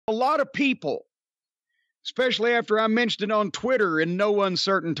a lot of people, especially after I mentioned it on Twitter in no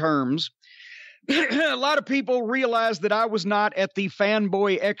uncertain terms, a lot of people realized that I was not at the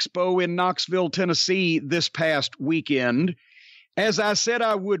Fanboy Expo in Knoxville, Tennessee this past weekend, as I said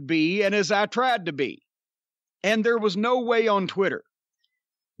I would be and as I tried to be. And there was no way on Twitter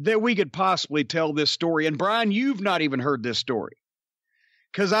that we could possibly tell this story. And Brian, you've not even heard this story,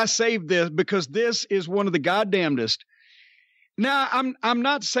 because I saved this because this is one of the goddamnedest. Now, I'm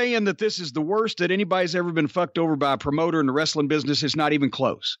not saying that this is the worst that anybody's ever been fucked over by a promoter in the wrestling business. It's not even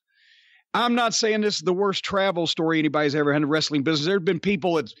close. I'm not saying this is the worst travel story anybody's ever had in the wrestling business. There have been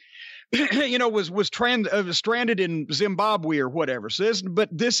people that, was stranded in Zimbabwe or whatever. So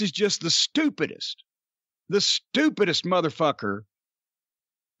this is just the stupidest motherfucker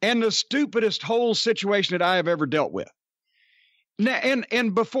and the stupidest whole situation that I have ever dealt with. Now,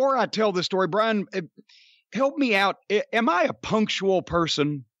 and before I tell this story, Brian, help me out. Am I a punctual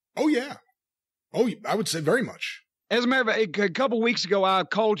person? Oh, yeah. Oh, I would say very much. As a matter of fact, a couple of weeks ago, I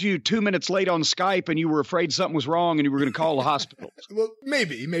called you 2 minutes late on Skype and you were afraid something was wrong and you were going to call the hospital. Well,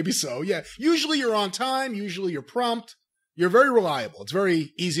 maybe so. Yeah. Usually you're on time. Usually you're prompt. You're very reliable. It's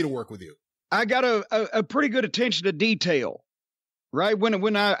very easy to work with you. I got a pretty good attention to detail, right?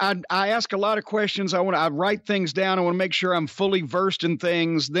 When I ask a lot of questions, I write things down. I want to make sure I'm fully versed in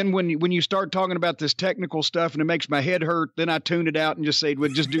things. Then when you start talking about this technical stuff and it makes my head hurt, then I tune it out and just say, well,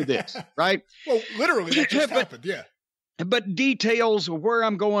 just do this, right? Well, literally that just happened. Yeah. But details of where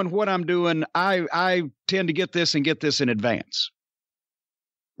I'm going, what I'm doing, I tend to get this in advance.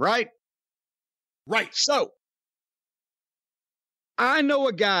 Right? Right. So I know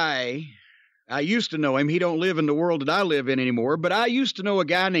a guy, I used to know him. He don't live in the world that I live in anymore, but I used to know a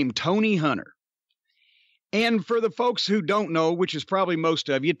guy named Tony Hunter. And for the folks who don't know, which is probably most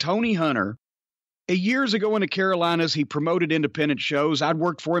of you, Tony Hunter, years ago in the Carolinas, he promoted independent shows. I'd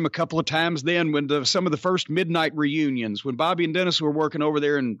worked for him a couple of times then when some of the first midnight reunions, when Bobby and Dennis were working over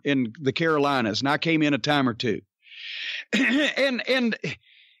there in the Carolinas, and I came in a time or two. and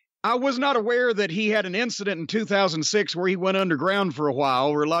I was not aware that he had an incident in 2006 where he went underground for a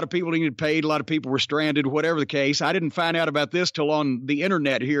while, where a lot of people didn't get paid, a lot of people were stranded, whatever the case. I didn't find out about this till on the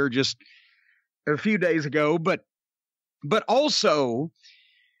internet here just a few days ago. But also,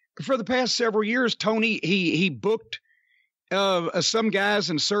 for the past several years, Tony, he booked some guys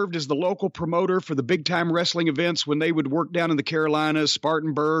and served as the local promoter for the big time wrestling events when they would work down in the Carolinas,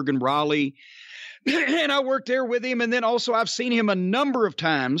 Spartanburg and Raleigh. And I worked there with him. And then also I've seen him a number of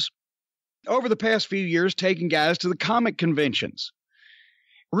times over the past few years taking guys to the comic conventions.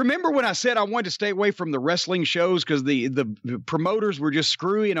 Remember when I said I wanted to stay away from the wrestling shows because the promoters were just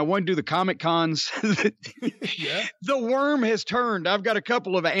screwy and I wanted to do the comic cons? Yeah. The worm has turned. I've got a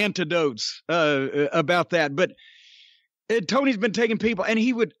couple of antidotes about that. But Tony's been taking people, and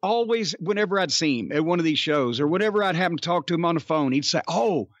he would always, whenever I'd see him at one of these shows or whenever I'd happen to talk to him on the phone, he'd say,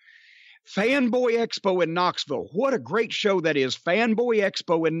 "Oh, Fanboy Expo in Knoxville. What a great show that is. Fanboy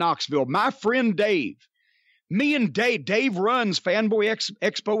Expo in Knoxville. My friend Dave. Me and Dave runs Fanboy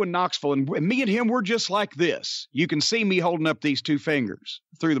Expo in Knoxville, and me and him, we're just like this." You can see me holding up these two fingers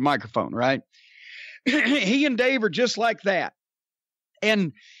through the microphone, right? He and Dave are just like that.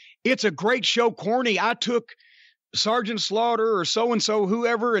 And it's a great show, Corny. I took Sergeant Slaughter or so-and-so,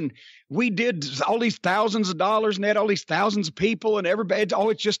 whoever, and we did all these thousands of dollars and had all these thousands of people and everybody.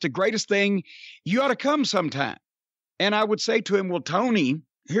 It's just the greatest thing. You ought to come sometime. And I would say to him, well, Tony,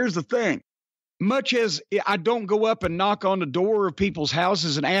 here's the thing. Much as I don't go up and knock on the door of people's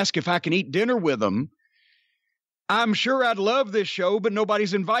houses and ask if I can eat dinner with them, I'm sure I'd love this show, but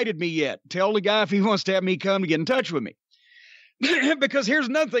nobody's invited me yet. Tell the guy if he wants to have me come to get in touch with me. Because here's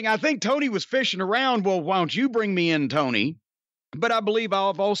another thing. I think Tony was fishing around. Well, why don't you bring me in, Tony? But I believe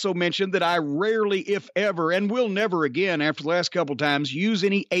I've also mentioned that I rarely, if ever, and will never again after the last couple times, use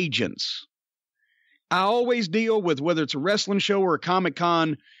any agents. I always deal with, whether it's a wrestling show or a Comic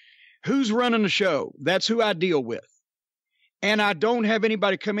Con, who's running the show. That's who I deal with. And I don't have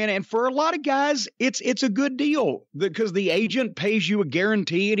anybody come in. And for a lot of guys, it's a good deal because the agent pays you a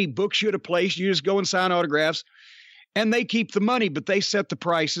guarantee and he books you at a place. You just go and sign autographs and they keep the money, but they set the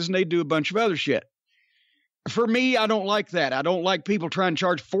prices and they do a bunch of other shit. For me, I don't like that. I don't like people trying to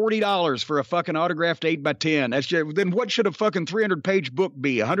charge $40 for a fucking autographed 8x10. That's just, then what should a fucking 300-page book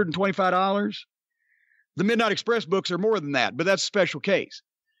be? $125? The Midnight Express books are more than that, but that's a special case.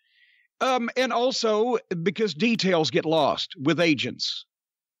 And also because details get lost with agents.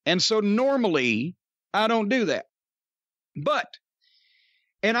 And so normally I don't do that. But,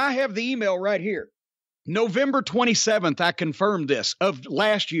 and I have the email right here. November 27th, I confirmed this of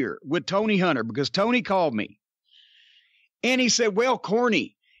last year with Tony Hunter because Tony called me. And he said, well,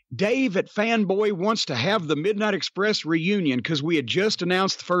 Corny, Dave at Fanboy wants to have the Midnight Express reunion because we had just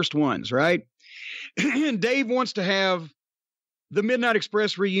announced the first ones, right? Dave wants to have the Midnight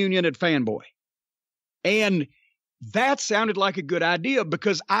Express reunion at Fanboy. And that sounded like a good idea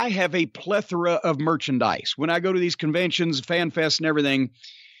because I have a plethora of merchandise when I go to these conventions, fan fests and everything.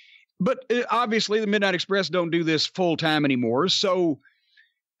 But obviously the Midnight Express don't do this full time anymore. So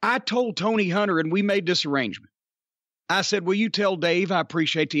I told Tony Hunter, and we made this arrangement. I said, will you tell Dave I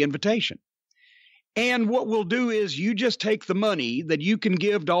appreciate the invitation? And what we'll do is you just take the money that you can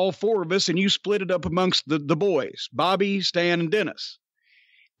give to all four of us and you split it up amongst the boys, Bobby, Stan, and Dennis.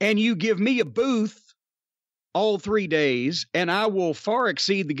 And you give me a booth all 3 days, and I will far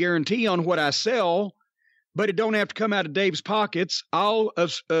exceed the guarantee on what I sell, but it don't have to come out of Dave's pockets. I'll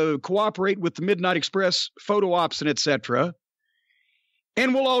cooperate with the Midnight Express photo ops and etc.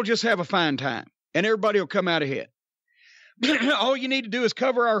 And we'll all just have a fine time, and everybody will come out ahead. All you need to do is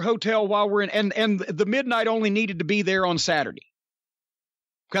cover our hotel while we're in, and the Midnight only needed to be there on Saturday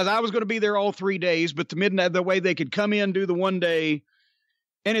because I was going to be there all 3 days, but the Midnight, the way they could come in, do the 1 day,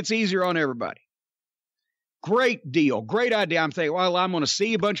 and it's easier on everybody. Great deal. Great idea. I'm thinking, well, I'm going to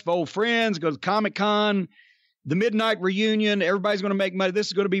see a bunch of old friends, go to Comic-Con, the Midnight reunion. Everybody's going to make money. This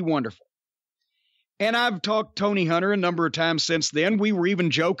is going to be wonderful. And I've talked to Tony Hunter a number of times since then. We were even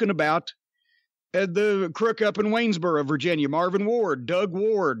joking about the crook up in Waynesboro, Virginia, Marvin Ward, Doug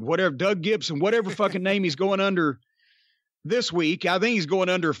Ward, whatever, Doug Gibson, whatever fucking name he's going under this week. I think he's going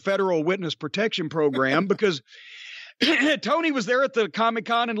under Federal Witness Protection Program because Tony was there at the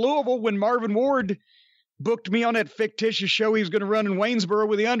Comic-Con in Louisville when Marvin Ward booked me on that fictitious show he was going to run in Waynesboro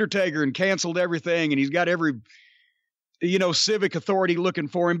with The Undertaker and canceled everything. And he's got every, civic authority looking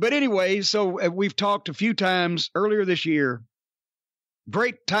for him. But anyway, so we've talked a few times earlier this year.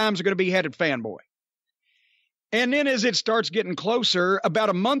 Great times are going to be had at Fanboy. And then as it starts getting closer, about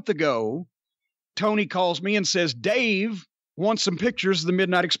a month ago, Tony calls me and says, Dave wants some pictures of the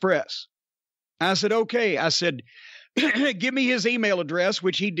Midnight Express. I said, okay. I said, give me his email address,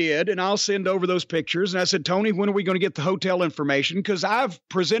 which he did, and I'll send over those pictures. And I said, Tony, when are we going to get the hotel information? Because I've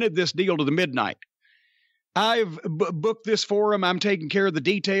presented this deal to the Midnight. I've booked this for them. I'm taking care of the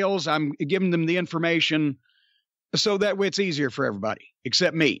details. I'm giving them the information so that way it's easier for everybody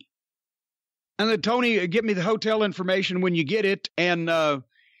except me. And then, Tony, get me the hotel information when you get it, and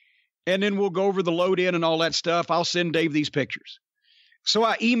then we'll go over the load in and all that stuff. I'll send Dave these pictures. So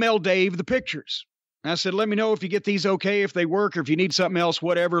I emailed Dave the pictures. I said, let me know if you get these okay, if they work, or if you need something else,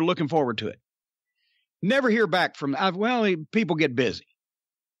 whatever. Looking forward to it. Never hear back from people get busy.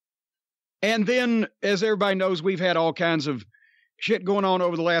 And then, as everybody knows, we've had all kinds of shit going on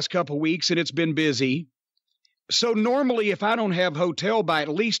over the last couple of weeks, and it's been busy. So normally, if I don't have hotel by at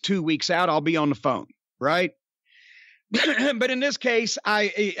least 2 weeks out, I'll be on the phone, right? But in this case,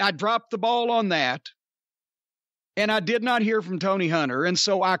 I dropped the ball on that. And I did not hear from Tony Hunter. And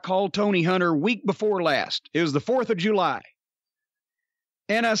so I called Tony Hunter week before last. It was the 4th of July.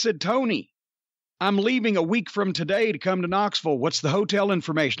 And I said, Tony, I'm leaving a week from today to come to Knoxville. What's the hotel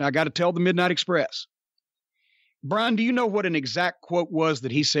information? I got to tell the Midnight Express. Brian, do you know what an exact quote was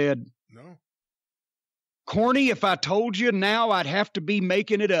that he said? No. Corny, if I told you now, I'd have to be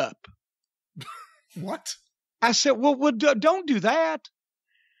making it up. What? I said, well, don't do that.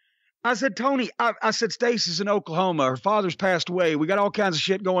 I said, Tony, I said, Stacy's in Oklahoma. Her father's passed away. We got all kinds of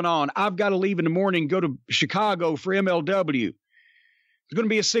shit going on. I've got to leave in the morning, go to Chicago for MLW. It's going to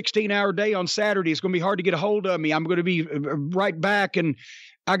be a 16-hour day on Saturday. It's going to be hard to get a hold of me. I'm going to be right back, and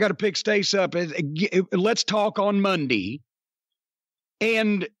I got to pick Stace up. Let's talk on Monday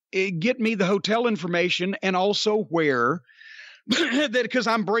and get me the hotel information and also where, because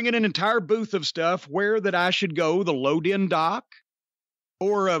I'm bringing an entire booth of stuff, where that I should go, the load-in dock,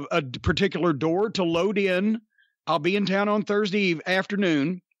 or a particular door to load in. I'll be in town on Thursday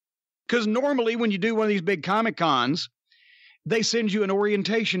afternoon. Because normally when you do one of these big Comic-Cons, they send you an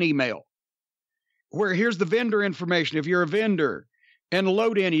orientation email where here's the vendor information if you're a vendor. And the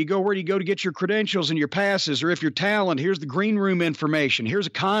load in, where do you go to get your credentials and your passes? Or if you're talent, here's the green room information. Here's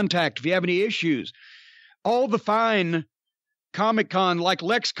a contact if you have any issues. All the fine Comic-Con like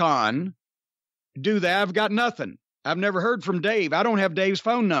LexCon do that. I've got nothing. I've never heard from Dave. I don't have Dave's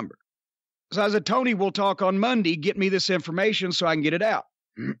phone number. So I said, Tony, we'll talk on Monday. Get me this information so I can get it out.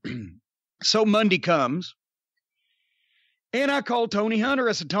 So Monday comes, and I called Tony Hunter.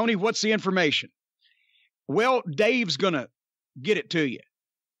 I said, Tony, what's the information? Well, Dave's going to get it to you.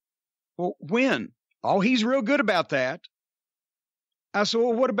 Well, when? Oh, he's real good about that. I said,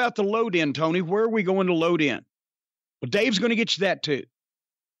 well, what about the load in, Tony? Where are we going to load in? Well, Dave's going to get you that too.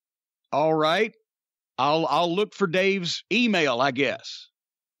 All right. I'll look for Dave's email, I guess.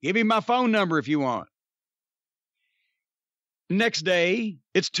 Give him my phone number if you want. Next day,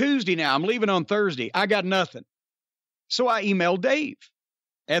 it's Tuesday now. I'm leaving on Thursday. I got nothing. So I emailed Dave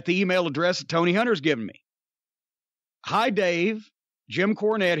at the email address that Tony Hunter's given me. Hi, Dave. Jim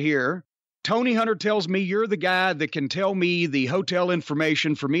Cornette here. Tony Hunter tells me you're the guy that can tell me the hotel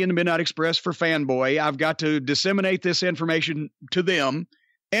information for me and the Midnight Express for Fanboy. I've got to disseminate this information to them.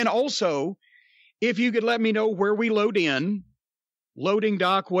 And also, if you could let me know where we load in, loading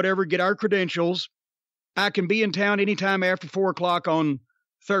dock, whatever, get our credentials, I can be in town anytime after 4 o'clock on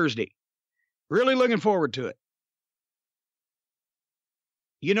Thursday. Really looking forward to it.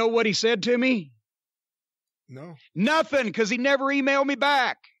 You know what he said to me? No. Nothing, because he never emailed me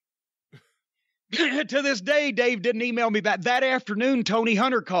back. To this day, Dave didn't email me back. That afternoon, Tony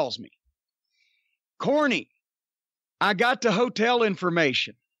Hunter calls me. Corny, I got the hotel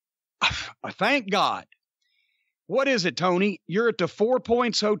information. Thank God. What is it, Tony? You're at the 4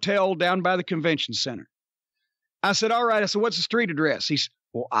 Points Hotel down by the convention center. I said, all right. I said, what's the street address? He said,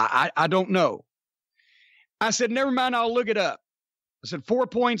 well, I don't know. I said, never mind, I'll look it up. I said, 4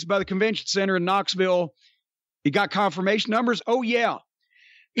 Points by the convention center in Knoxville. You got confirmation numbers? Oh, yeah.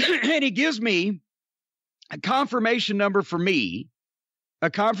 And he gives me a confirmation number for me, a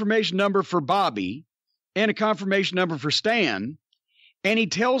confirmation number for Bobby, and a confirmation number for Stan. And he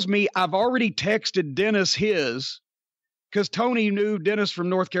tells me I've already texted Dennis his, because Tony knew Dennis from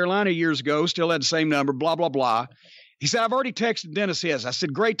North Carolina years ago, still had the same number, blah, blah, blah. He said, I've already texted Dennis his. I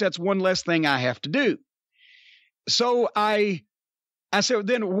said, great, that's one less thing I have to do. So I said,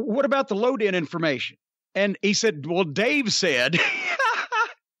 then what about the load-in information? And he said, well, Dave said...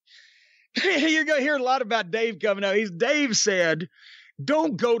 You're going to hear a lot about Dave coming out. Dave said,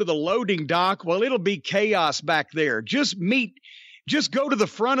 don't go to the loading dock. Well, it'll be chaos back there. Just go to the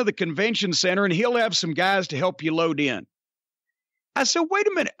front of the convention center and he'll have some guys to help you load in. I said, wait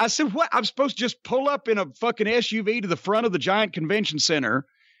a minute. I said, what? I'm supposed to just pull up in a fucking SUV to the front of the giant convention center.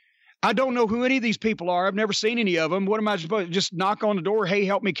 I don't know who any of these people are. I've never seen any of them. What am I supposed to just knock on the door? Hey,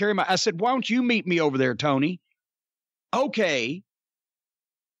 help me carry I said, why don't you meet me over there, Tony? Okay.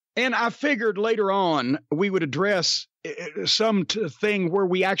 And I figured later on we would address some thing where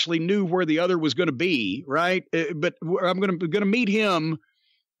we actually knew where the other was going to be, right? But I'm going to meet him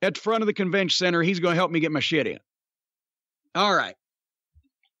at the front of the convention center. He's going to help me get my shit in. All right.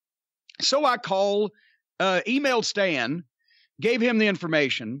 So I emailed Stan, gave him the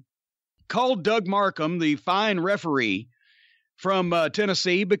information, called Doug Markham, the fine referee from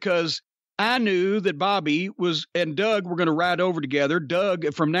Tennessee, because I knew that Bobby and Doug were going to ride over together.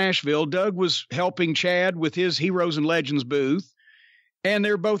 Doug from Nashville. Doug was helping Chad with his Heroes and Legends booth, and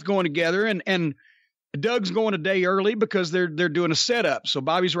they're both going together. And Doug's going a day early because they're doing a setup. So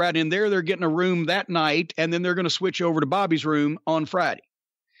Bobby's riding in there. They're getting a room that night, and then they're going to switch over to Bobby's room on Friday.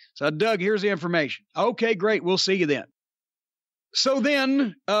 So Doug, here's the information. Okay, great. We'll see you then. So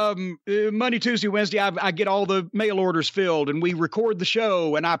then Monday, Tuesday, Wednesday, I get all the mail orders filled and we record the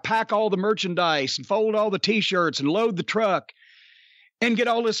show and I pack all the merchandise and fold all the T-shirts and load the truck and get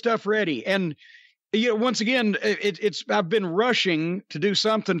all this stuff ready. And, once again, I've been rushing to do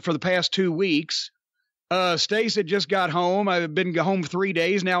something for the past 2 weeks. Stace had just got home. I've been home 3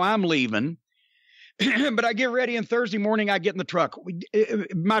 days. Now I'm leaving. But I get ready and Thursday morning I get in the truck.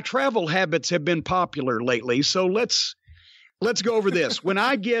 My travel habits have been popular lately. So let's go over this. When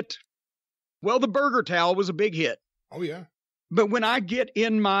I get, the burger towel was a big hit. Oh, yeah. But when I get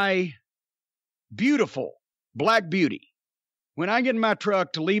in my beautiful Black Beauty, when I get in my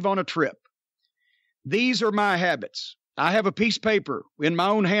truck to leave on a trip, these are my habits. I have a piece of paper in my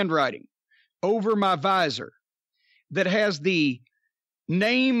own handwriting over my visor that has the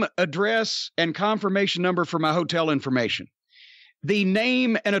name, address, and confirmation number for my hotel information. The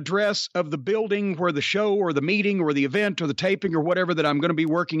name and address of the building where the show or the meeting or the event or the taping or whatever that I'm going to be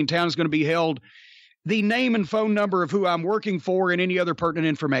working in town is going to be held, the name and phone number of who I'm working for and any other pertinent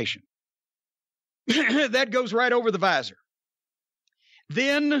information. That goes right over the visor.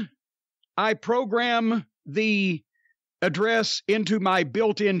 Then I program the address into my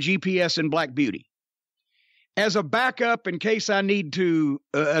built-in GPS in Black Beauty. As a backup, in case I need to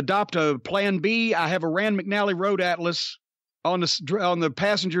adopt a plan B, I have a Rand McNally Road Atlas on the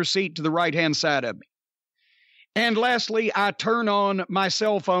passenger seat to the right-hand side of me. And lastly, I turn on my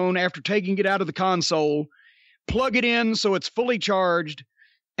cell phone after taking it out of the console, plug it in so it's fully charged,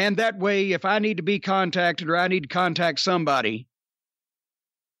 and that way, if I need to be contacted or I need to contact somebody,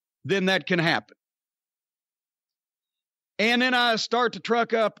 then that can happen. And then I start the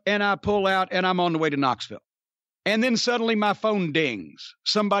truck up, and I pull out, and I'm on the way to Knoxville. And then suddenly my phone dings.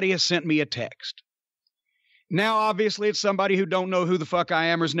 Somebody has sent me a text. Now, obviously, it's somebody who don't know who the fuck I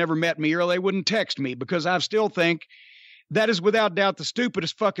am or has never met me, or they wouldn't text me, because I still think that is without doubt the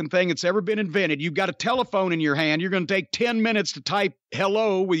stupidest fucking thing that's ever been invented. You've got a telephone in your hand. You're going to take 10 minutes to type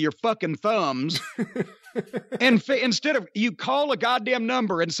hello with your fucking thumbs. And instead of, you call a goddamn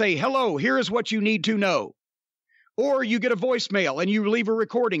number and say, hello, here is what you need to know. Or you get a voicemail and you leave a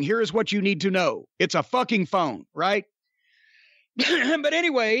recording. Here is what you need to know. It's a fucking phone, right? But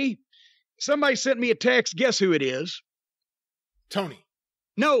anyway, somebody sent me a text. Guess who it is? Tony.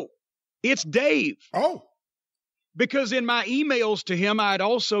 No, it's Dave. Oh. Because in my emails to him, I'd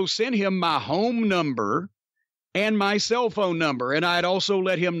also sent him my home number and my cell phone number. And I'd also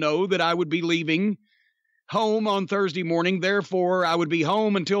let him know that I would be leaving home on Thursday morning. Therefore, I would be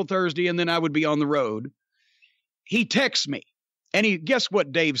home until Thursday, and then I would be on the road. He texts me, and guess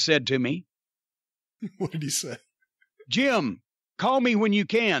what Dave said to me? What did he say? Jim, call me when you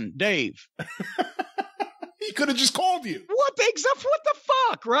can, Dave. He could have just called you. What the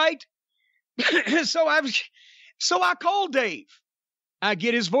fuck, right? So I call Dave. I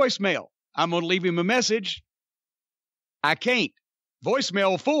get his voicemail. I'm going to leave him a message. I can't.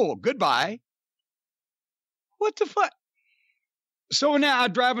 Voicemail full. Goodbye. What the fuck? So now I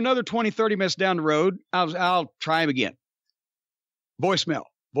drive another 20, 30 minutes down the road. I'll try him again. Voicemail.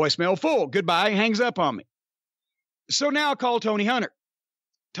 Voicemail full. Goodbye. Hangs up on me. So now I call Tony Hunter.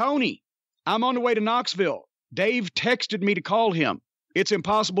 Tony, I'm on the way to Knoxville. Dave texted me to call him. It's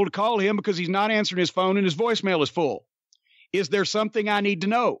impossible to call him because he's not answering his phone and his voicemail is full. Is there something I need to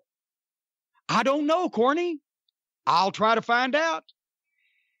know? I don't know, Corny. I'll try to find out.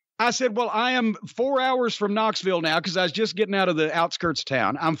 I said, well, I am 4 hours from Knoxville now because I was just getting out of the outskirts of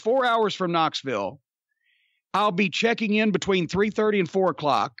town. I'm 4 hours from Knoxville. I'll be checking in between 3:30 and 4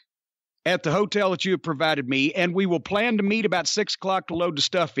 o'clock at the hotel that you have provided me, and we will plan to meet about 6 o'clock to load the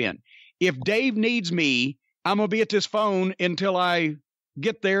stuff in. If Dave needs me, I'm going to be at this phone until I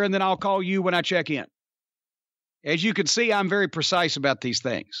get there, and then I'll call you when I check in. As you can see, I'm very precise about these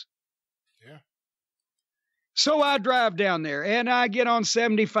things. Yeah. So I drive down there, and I get on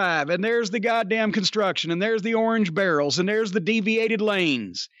 75, and there's the goddamn construction, and there's the orange barrels, and there's the deviated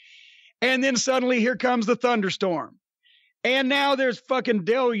lanes. And then suddenly here comes the thunderstorm. And now there's fucking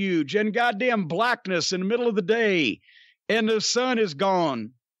deluge and goddamn blackness in the middle of the day, and the sun is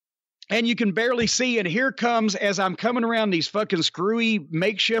gone. And you can barely see, and here comes, as I'm coming around these fucking screwy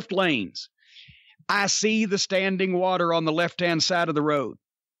makeshift lanes, I see the standing water on the left-hand side of the road.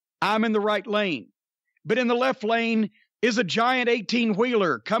 I'm in the right lane. But in the left lane is a giant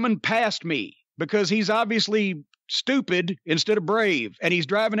 18-wheeler coming past me because he's obviously stupid instead of brave, and he's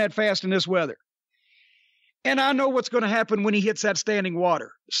driving that fast in this weather. And I know what's going to happen when he hits that standing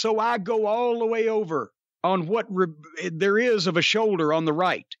water. So I go all the way over on what there is of a shoulder on the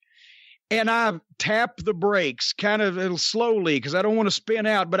right. And I tap the brakes kind of slowly because I don't want to spin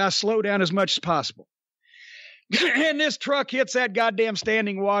out, but I slow down as much as possible. And this truck hits that goddamn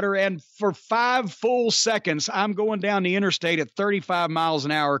standing water, and for 5 full seconds, I'm going down the interstate at 35 miles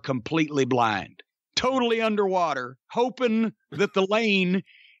an hour, completely blind, totally underwater, hoping that the lane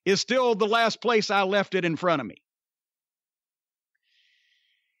is still the last place I left it in front of me.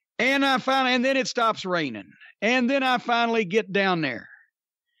 And and then it stops raining. And then I finally get down there.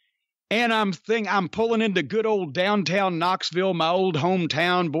 And I'm pulling into good old downtown Knoxville, my old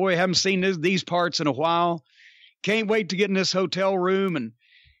hometown. Boy, I haven't seen these parts in a while. Can't wait to get in this hotel room.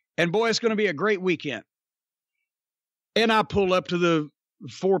 And boy, it's going to be a great weekend. And I pull up to the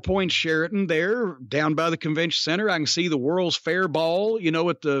 4 Points Sheraton there, down by the convention center. I can see the World's Fair Ball,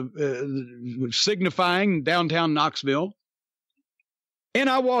 at the signifying downtown Knoxville. And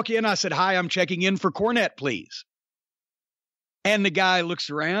I walk in. I said, hi, I'm checking in for Cornette, please. And the guy looks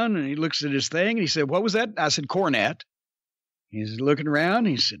around and he looks at his thing and he said, what was that? I said, Cornette. He's looking around.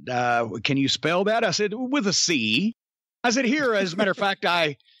 He said, can you spell that? I said, with a C. I said, here, as a matter of fact,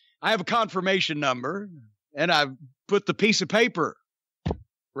 I have a confirmation number, and I put the piece of paper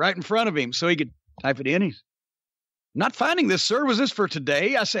right in front of him so he could type it in. He's not finding this, sir. Was this for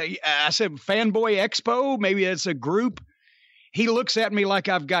today? I said, Fanboy Expo. Maybe it's a group. He looks at me like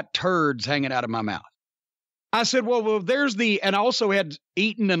I've got turds hanging out of my mouth. I said, well, there's and I also had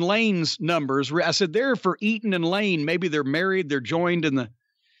Eaton and Lane's numbers. I said, they're for Eaton and Lane. Maybe they're married. They're joined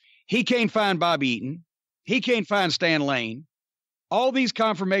he can't find Bob Eaton. He can't find Stan Lane. All these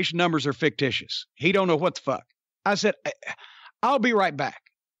confirmation numbers are fictitious. He don't know what the fuck. I said, I'll be right back.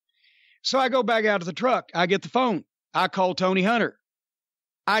 So I go back out to the truck. I get the phone. I call Tony Hunter.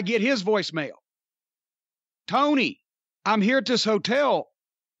 I get his voicemail. Tony, I'm here at this hotel.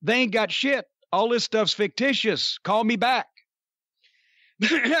 They ain't got shit. All this stuff's fictitious. Call me back.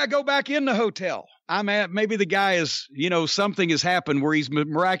 I go back in the hotel. I'm at, maybe the guy is, something has happened where he's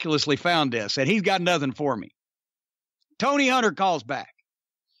miraculously found this and he's got nothing for me. Tony Hunter calls back.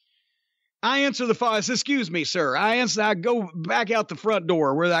 I answer the phone. I say, excuse me, sir. I go back out the front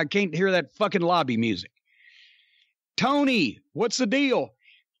door where I can't hear that fucking lobby music. Tony, what's the deal?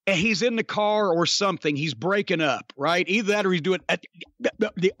 And he's in the car or something. He's breaking up, right? Either that or he's doing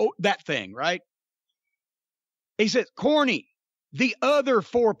that thing, right? He says, Corny, the other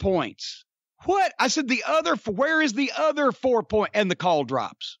 4 points. What? I said, where is the other 4 point? And the call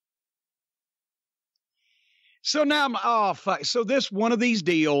drops. So now oh, fuck. So this one of these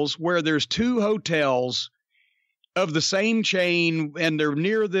deals where there's 2 hotels of the same chain and they're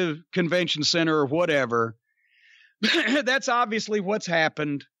near the convention center or whatever. That's obviously what's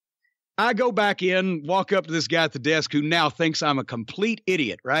happened. I go back in, walk up to this guy at the desk who now thinks I'm a complete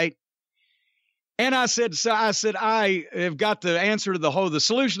idiot, right? And I said, I have got the answer to the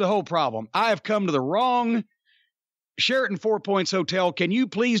solution to the whole problem. I have come to the wrong Sheraton 4 Points Hotel. Can you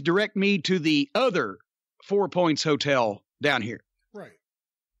please direct me to the other 4 Points Hotel down here? Right.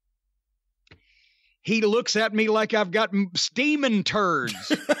 He looks at me like I've got steaming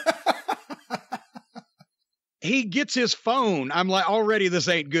turds. He gets his phone. I'm like, already this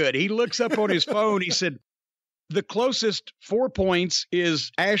ain't good. He looks up on his phone. He said, the closest 4 Points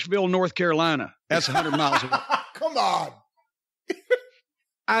is Asheville, North Carolina. That's 100 miles away. Come on.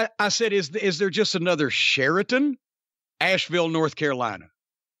 I said, is there just another Sheraton? Asheville, North Carolina.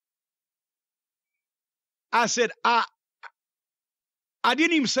 I said, I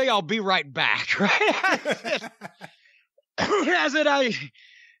didn't even say I'll be right back, right? I'm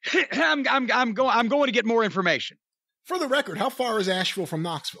going to get more information. For the record, how far is Asheville from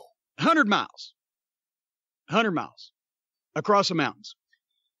Knoxville? 100 miles. 100 miles across the mountains.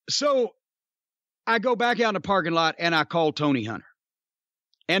 So I go back out in the parking lot and I call Tony Hunter.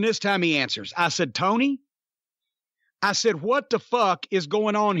 And this time he answers. I said, Tony, I said, what the fuck is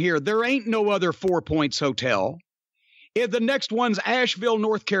going on here? There ain't no other 4 Points hotel. The next one's Asheville,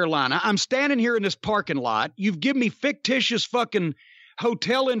 North Carolina. I'm standing here in this parking lot. You've given me fictitious fucking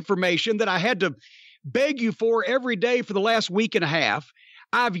hotel information that I had to beg you for every day for the last week and a half.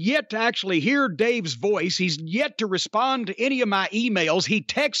 I've yet to actually hear Dave's voice. He's yet to respond to any of my emails. He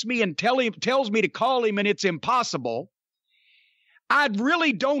texts me and tells me to call him, and it's impossible. I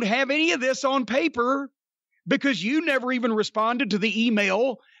really don't have any of this on paper because you never even responded to the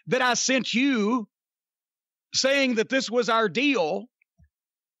email that I sent you saying that this was our deal.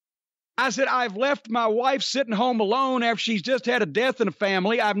 I said, I've left my wife sitting home alone after she's just had a death in a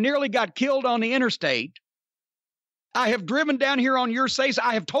family. I've nearly got killed on the interstate. I have driven down here on your say.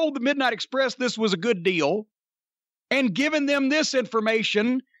 I have told the Midnight Express this was a good deal and given them this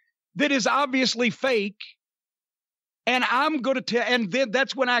information that is obviously fake. And I'm going to tell, and then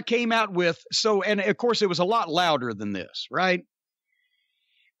that's when I came out with, and of course it was a lot louder than this, right?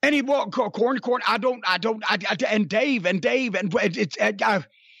 And he walked, Corn, and Dave,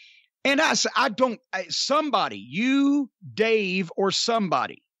 somebody, you, Dave, or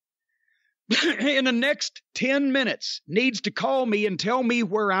somebody, in the next 10 minutes needs to call me and tell me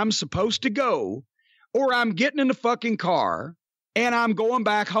where I'm supposed to go, or I'm getting in the fucking car and I'm going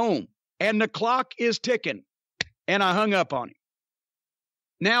back home and the clock is ticking. And I hung up on him.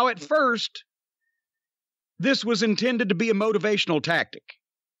 Now, at first, this was intended to be a motivational tactic.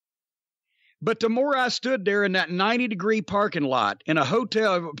 But the more I stood there in that 90-degree parking lot, in a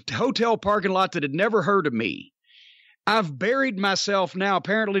hotel parking lot that had never heard of me, I've buried myself now,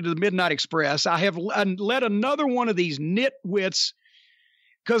 apparently, to the Midnight Express. I have let another one of these nitwits,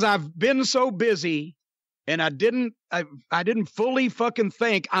 because I've been so busy, and I didn't fully fucking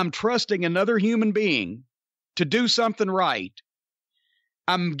think I'm trusting another human being to do something right.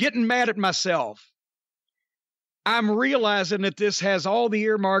 I'm getting mad at myself. I'm realizing that this has all the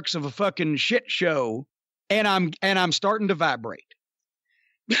earmarks of a fucking shit show, and I'm starting to vibrate.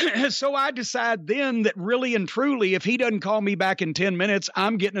 So I decide then that really and truly, if he doesn't call me back in 10 minutes,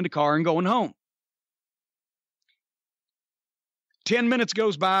 I'm getting in the car and going home. 10 minutes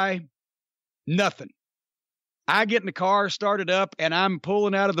goes by, nothing. I get in the car, start it up, and I'm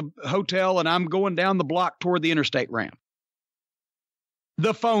pulling out of the hotel and I'm going down the block toward the interstate ramp.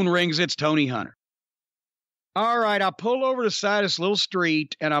 The phone rings. It's Tony Hunter. All right, I pull over the side of this little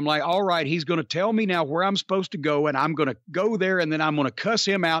street, and I'm like, all right, he's going to tell me now where I'm supposed to go, and I'm going to go there, and then I'm going to cuss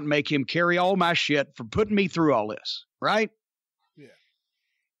him out and make him carry all my shit for putting me through all this, right? Yeah.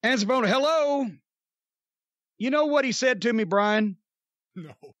 Answer phone, hello? You know what he said to me, Brian?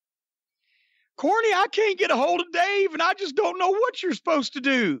 No. Corny, I can't get a hold of Dave, and I just don't know what you're supposed to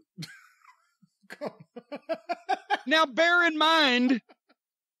do. Now, bear in mind,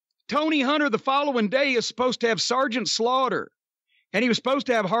 Tony Hunter the following day is supposed to have Sergeant Slaughter. And he was supposed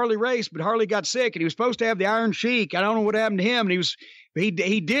to have Harley Race, but Harley got sick. And he was supposed to have the Iron Sheik. I don't know what happened to him. And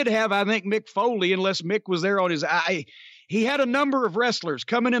he did have, I think, Mick Foley, unless Mick was there on his eye. He had a number of wrestlers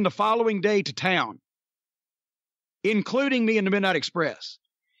coming in the following day to town, including me in the Midnight Express.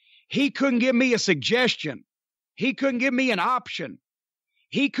 He couldn't give me a suggestion. He couldn't give me an option.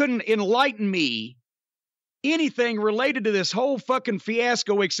 He couldn't enlighten me anything related to this whole fucking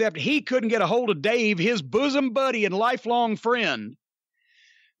fiasco, except he couldn't get a hold of Dave, his bosom buddy and lifelong friend.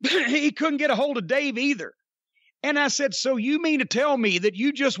 He couldn't get a hold of Dave either. And I said, so you mean to tell me that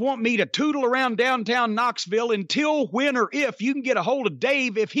you just want me to tootle around downtown Knoxville until, when, or if you can get a hold of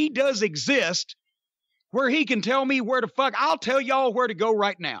Dave, if he does exist, where he can tell me where to fuck, I'll tell y'all where to go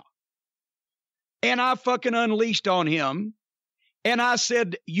right now. And I fucking unleashed on him. And I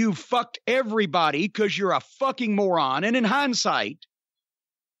said, you fucked everybody because you're a fucking moron. And in hindsight,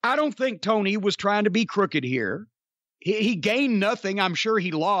 I don't think Tony was trying to be crooked here. He gained nothing. I'm sure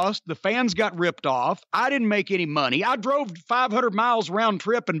he lost. The fans got ripped off. I didn't make any money. I drove 500 miles round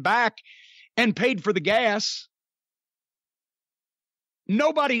trip and back and paid for the gas.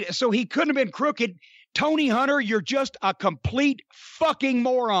 Nobody, so he couldn't have been crooked. Tony Hunter, you're just a complete fucking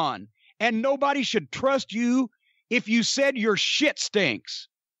moron. And nobody should trust you if you said your shit stinks,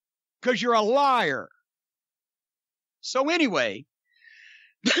 because you're a liar. So anyway,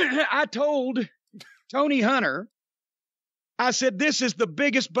 I told Tony Hunter, I said, this is the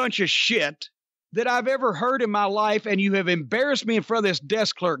biggest bunch of shit that I've ever heard in my life, and you have embarrassed me in front of this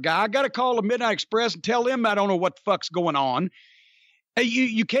desk clerk guy. I got to call the Midnight Express and tell him I don't know what the fuck's going on.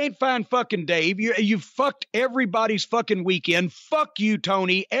 You can't find fucking Dave. You fucked everybody's fucking weekend. Fuck you,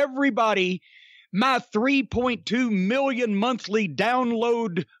 Tony. Everybody, my 3.2 million monthly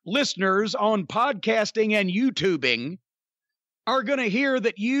download listeners on podcasting and YouTubing are going to hear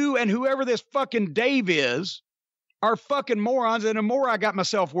that you and whoever this fucking Dave is are fucking morons. And the more I got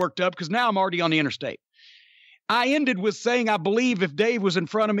myself worked up, because now I'm already on the interstate. I ended with saying, I believe if Dave was in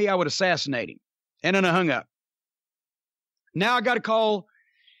front of me, I would assassinate him. And then I hung up. Now I got to call.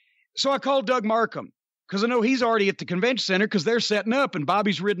 So I called Doug Markham, because I know he's already at the convention center because they're setting up and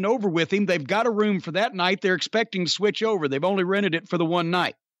Bobby's ridden over with him. They've got a room for that night. They're expecting to switch over. They've only rented it for the one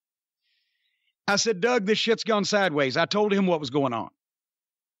night. I said, Doug, this shit's gone sideways. I told him what was going on.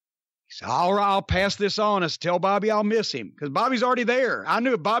 He said, all right, I'll pass this on. I said, tell Bobby I'll miss him, because Bobby's already there. I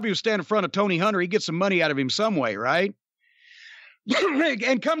knew if Bobby was standing in front of Tony Hunter, he'd get some money out of him some way, right?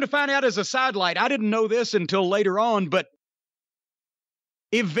 And come to find out as a sidelight, I didn't know this until later on, but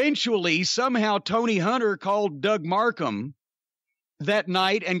eventually, somehow, Tony Hunter called Doug Markham that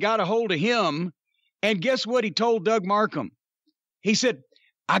night and got a hold of him. And guess what he told Doug Markham? He said,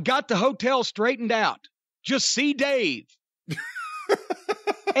 I got the hotel straightened out. Just see Dave.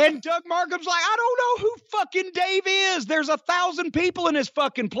 And Doug Markham's like, I don't know who fucking Dave is. There's 1,000 people in this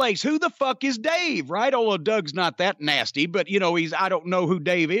fucking place. Who the fuck is Dave, right? Although Doug's not that nasty, but, you know, I don't know who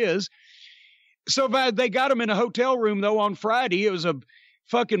Dave is. So they got him in a hotel room, though, on Friday. It was a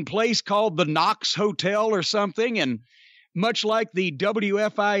fucking place called the Knox Hotel or something. And much like the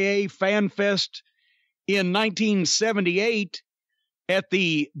WFIA Fan Fest in 1978 at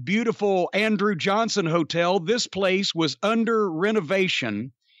the beautiful Andrew Johnson Hotel, this place was under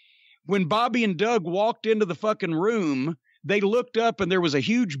renovation. When Bobby and Doug walked into the fucking room, they looked up and there was a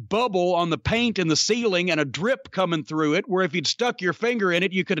huge bubble on the paint in the ceiling and a drip coming through it, where if you'd stuck your finger in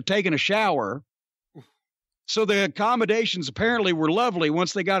it, you could have taken a shower. So the accommodations apparently were lovely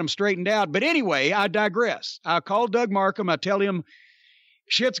once they got them straightened out. But anyway, I digress. I call Doug Markham. I tell him,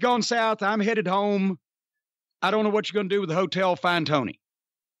 shit's gone south. I'm headed home. I don't know what you're going to do with the hotel. Find Tony.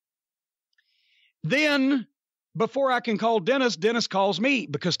 Then, before I can call Dennis, Dennis calls me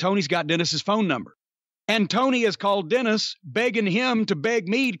because Tony's got Dennis's phone number. And Tony has called Dennis, begging him to beg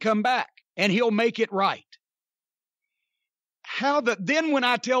me to come back, and he'll make it right. Then when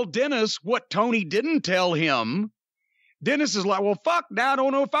I tell Dennis what Tony didn't tell him, Dennis is like, well, fuck, now I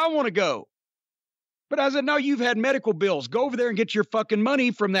don't know if I want to go. But I said, no, you've had medical bills. Go over there and get your fucking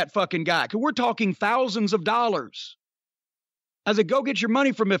money from that fucking guy, because we're talking thousands of dollars. I said, go get your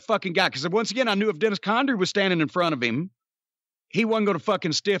money from that fucking guy, because once again, I knew if Dennis Condry was standing in front of him, he wasn't going to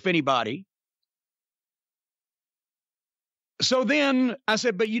fucking stiff anybody. So then I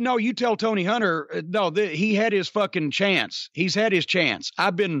said, but you know, you tell Tony Hunter, no, he had his fucking chance. He's had his chance.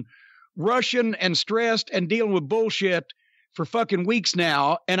 I've been rushing and stressed and dealing with bullshit for fucking weeks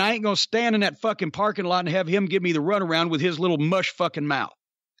now, and I ain't going to stand in that fucking parking lot and have him give me the runaround with his little mush fucking mouth.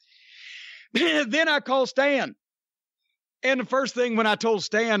 Then I called Stan. And the first thing when I told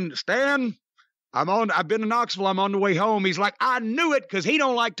Stan, I've been to Knoxville. I'm on the way home. He's like, I knew it, because he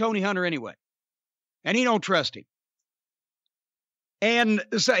don't like Tony Hunter anyway. And he don't trust him. And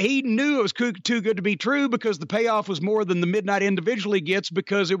so he knew it was too good to be true, because the payoff was more than the Midnight individually gets,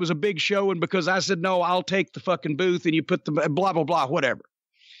 because it was a big show. And because I said, no, I'll take the fucking booth, and you put the blah, blah, blah, whatever.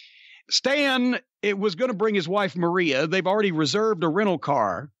 Stan, it was going to bring his wife, Maria. They've already reserved a rental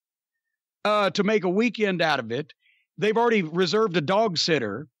car to make a weekend out of it. They've already reserved a dog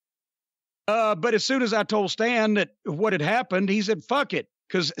sitter. But as soon as I told Stan that what had happened, he said, fuck it.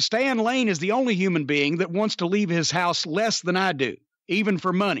 Because Stan Lane is the only human being that wants to leave his house less than I do, even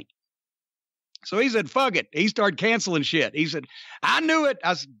for money. So he said, fuck it. He started canceling shit. He said, I knew it.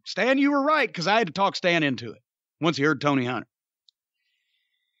 I said, Stan, you were right, because I had to talk Stan into it once he heard Tony Hunter.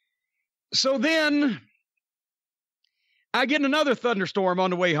 So then I get in another thunderstorm on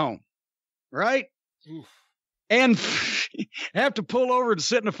the way home, right? Oof. And have to pull over and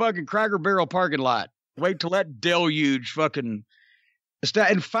sit in a fucking Cracker Barrel parking lot. Wait till that deluge fucking...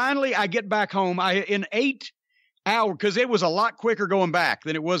 And finally, I get back home. In 8 hours, because it was a lot quicker going back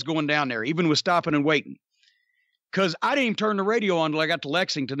than it was going down there, even with stopping and waiting. Because I didn't even turn the radio on until I got to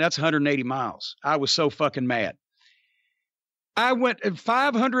Lexington. That's 180 miles. I was so fucking mad. I went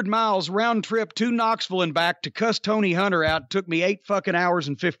 500 miles round trip to Knoxville and back to cuss Tony Hunter out. It took me 8 fucking hours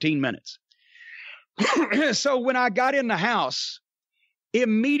and 15 minutes. So when I got in the house,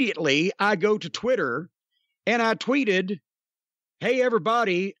 immediately I go to Twitter and I tweeted, hey,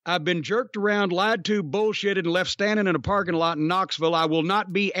 everybody, I've been jerked around, lied to, bullshitted, and left standing in a parking lot in Knoxville. I will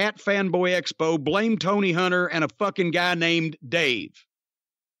not be at Fanboy Expo. Blame Tony Hunter and a fucking guy named Dave.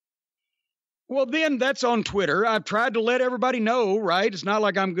 Well, then that's on Twitter. I've tried to let everybody know, right? It's not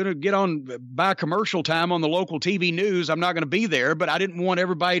like I'm going to get on by commercial time on the local TV news. I'm not going to be there, but I didn't want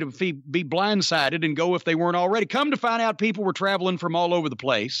everybody to be blindsided and go if they weren't already. Come to find out, people were traveling from all over the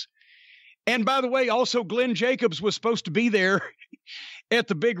place. And by the way, also Glenn Jacobs was supposed to be there at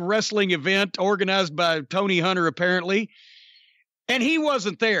the big wrestling event organized by Tony Hunter, apparently. And he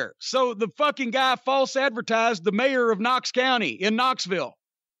wasn't there. So the fucking guy false advertised the mayor of Knox County in Knoxville.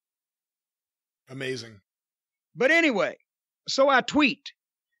 Amazing. But anyway, so I tweet.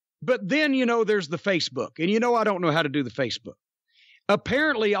 But then, there's the Facebook. And I don't know how to do the Facebook.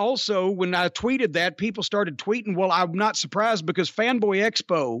 Apparently, also, when I tweeted that, people started tweeting. Well, I'm not surprised, because Fanboy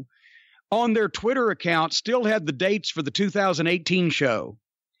Expo on their Twitter account still had the dates for the 2018 show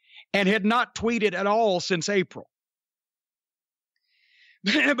and had not tweeted at all since April.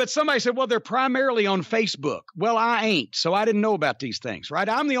 But somebody said, well, they're primarily on Facebook. Well, I ain't, so I didn't know about these things, right?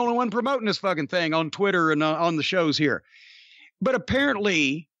 I'm the only one promoting this fucking thing on Twitter and on the shows here. But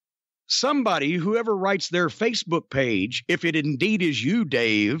apparently, somebody, whoever writes their Facebook page, if it indeed is you,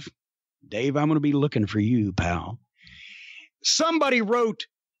 Dave, I'm going to be looking for you, pal. Somebody wrote,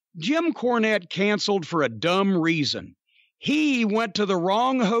 Jim Cornette canceled for a dumb reason. He went to the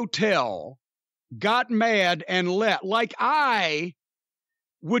wrong hotel, got mad, and left. Like I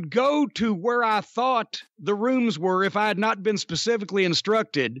would go to where I thought the rooms were if I had not been specifically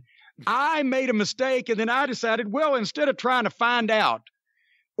instructed. I made a mistake, and then I decided, well, instead of trying to find out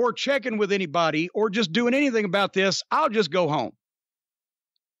or checking with anybody or just doing anything about this, I'll just go home.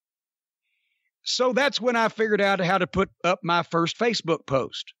 So that's when I figured out how to put up my first Facebook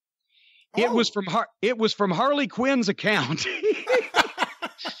post. Oh. It was from Harley Quinn's account.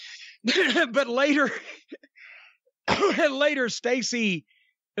 But later Stacy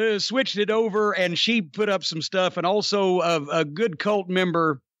switched it over, and she put up some stuff, and also a good cult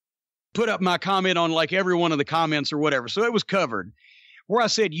member put up my comment on like every one of the comments or whatever. So it was covered, where I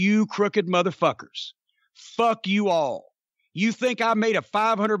said, you crooked motherfuckers, fuck you all. You think I made a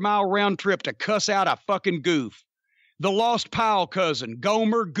 500-mile round trip to cuss out a fucking goof? The lost Powell cousin,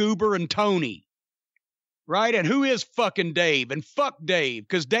 Gomer, Goober, and Tony. Right? And who is fucking Dave? And fuck Dave,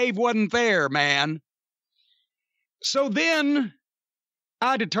 because Dave wasn't there, man. So then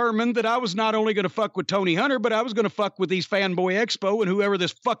I determined that I was not only going to fuck with Tony Hunter, but I was going to fuck with these Fanboy Expo and whoever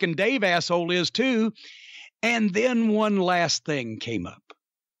this fucking Dave asshole is too. And then one last thing came up.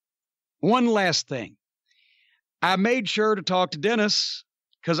 One last thing. I made sure to talk to Dennis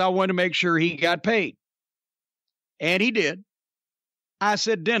because I wanted to make sure he got paid. And he did. I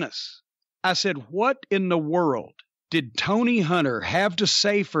said, Dennis, what in the world did Tony Hunter have to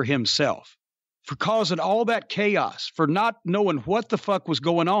say for himself for causing all that chaos, for not knowing what the fuck was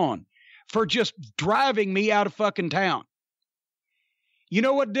going on, for just driving me out of fucking town? You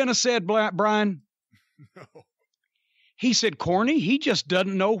know what Dennis said, Brian? No. He said, Corny, he just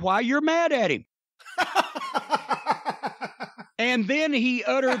doesn't know why you're mad at him. And then he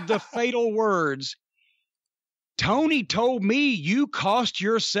uttered the fatal words, Tony told me you cost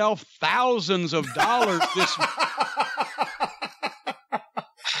yourself thousands of dollars this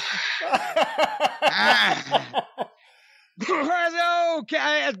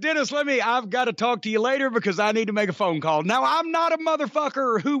Okay, Dennis, I've got to talk to you later because I need to make a phone call. Now, I'm not a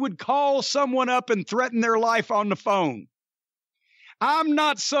motherfucker who would call someone up and threaten their life on the phone. I'm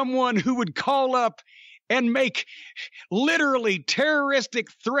not someone who would call up and make literally terroristic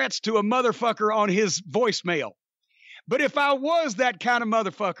threats to a motherfucker on his voicemail. But if I was that kind of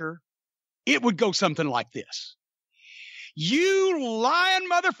motherfucker, it would go something like this. You lying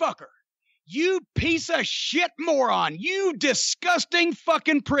motherfucker. You piece of shit moron. You disgusting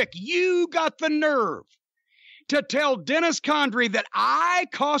fucking prick. You got the nerve to tell Dennis Condrey that I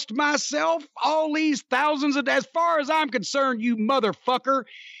cost myself all these thousands of, as far as I'm concerned, you motherfucker,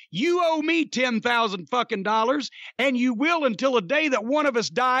 you owe me 10,000 fucking dollars, and you will until the day that one of us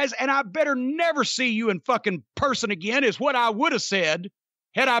dies, and I better never see you in fucking person again, is what I would have said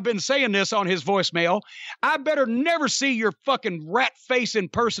had I been saying this on his voicemail. I better never see your fucking rat face in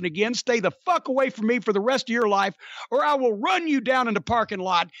person again. Stay the fuck away from me for the rest of your life, or I will run you down in the parking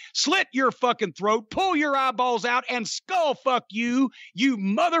lot, slit your fucking throat, pull your eyeballs out, and skull fuck you, you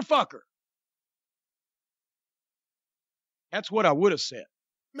motherfucker. That's what I would have said.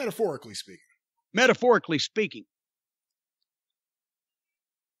 Metaphorically speaking. Metaphorically speaking.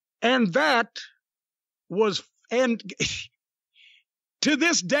 And that was, and to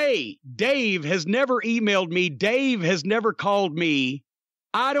this day, Dave has never emailed me. Dave has never called me.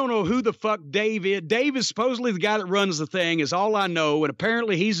 I don't know who the fuck Dave is. Dave is supposedly the guy that runs the thing, is all I know. And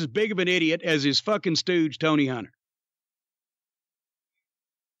apparently he's as big of an idiot as his fucking stooge, Tony Hunter.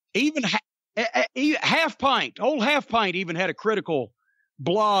 Even Half Pint, old Half Pint even had a critical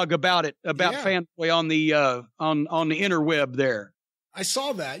blog about it, about Fanboy on the interweb there. I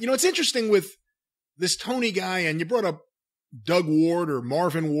saw that. You know, it's interesting with this Tony guy, and you brought up Doug Ward or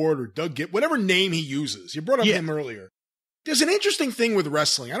Marvin Ward or Doug Gibb, whatever name he uses. You brought up him earlier. There's an interesting thing with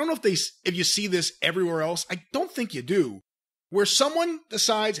wrestling. I don't know if you see this everywhere else. I don't think you do. Where someone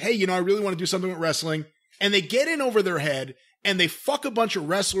decides, hey, you know, I really want to do something with wrestling, and they get in over their head and they fuck a bunch of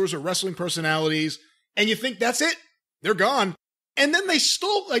wrestlers or wrestling personalities, and you think that's it. They're gone. And then they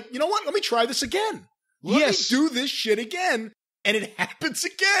still, like, you know what? Let me try this again. Let me do this shit again. And it happens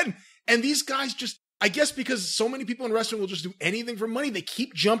again. And these guys just, I guess because so many people in wrestling will just do anything for money, they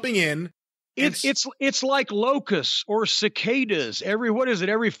keep jumping in. It's like locusts or cicadas. Every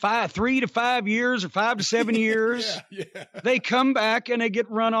 3 to 5 years or 5 to 7 years, they come back and they get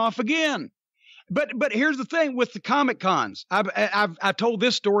run off again. But here's the thing with the Comic Cons. I told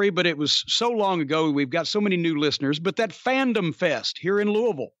this story, but it was so long ago. We've got so many new listeners. But that Fandom Fest here in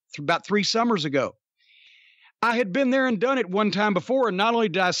Louisville about 3 summers ago, I had been there and done it one time before. And not only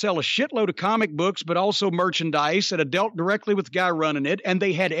did I sell a shitload of comic books, but also merchandise. And I dealt directly with the guy running it. And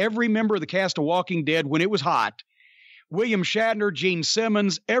they had every member of the cast of Walking Dead when it was hot. William Shatner, Gene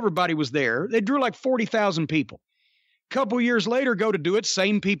Simmons, everybody was there. They drew like 40,000 people. A couple years later, go to do it.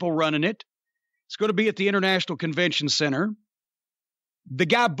 Same people running it. It's going to be at the International Convention Center. The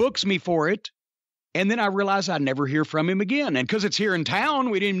guy books me for it. And then I realize I never hear from him again. And because it's here in town,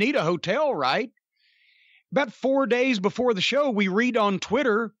 we didn't need a hotel, right? About 4 days before the show, we read on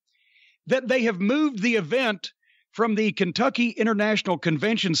Twitter that they have moved the event from the Kentucky International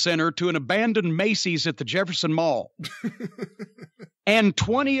Convention Center to an abandoned Macy's at the Jefferson Mall. And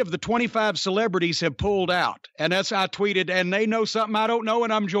 20 of the 25 celebrities have pulled out. And that's I tweeted, and they know something I don't know,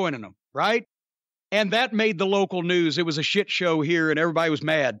 and I'm joining them, right? And that made the local news. It was a shit show here, and everybody was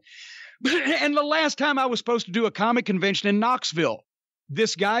mad. And the last time I was supposed to do a comic convention in Knoxville,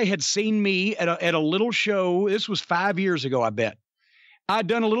 this guy had seen me at a little show. This was 5 years ago, I bet. I'd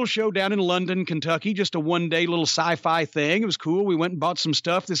done a little show down in London, Kentucky, just a one-day little sci-fi thing. It was cool. We went and bought some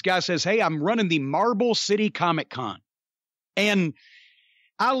stuff. This guy says, hey, I'm running the Marble City Comic Con. And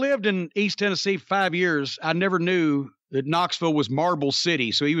I lived in East Tennessee for 5 years. I never knew that Knoxville was Marble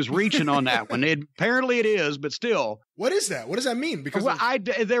City. So he was reaching on that one. Apparently it is, but still. What is that? What does that mean? Because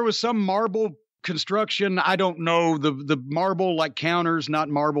there was some marble construction. I don't know. The marble like counters, not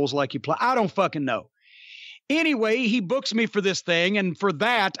marbles like you play. I don't fucking know. Anyway, he books me for this thing. And for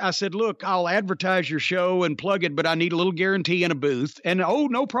that, I said, look, I'll advertise your show and plug it, but I need a little guarantee in a booth. And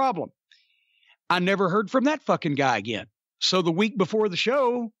no problem. I never heard from that fucking guy again. So the week before the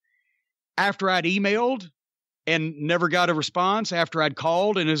show, after I'd emailed and never got a response, after I'd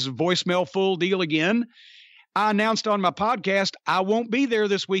called and his voicemail full deal again, I announced on my podcast, I won't be there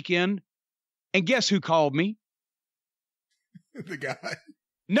this weekend. And guess who called me? The guy.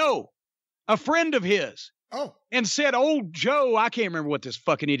 No, a friend of his. Oh. And said old Joe, I can't remember what this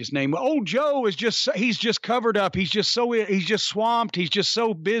fucking idiot's name was. Old Joe is he's just covered up. He's just swamped. He's just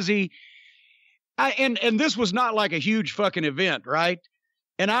so busy. And this was not like a huge fucking event, right?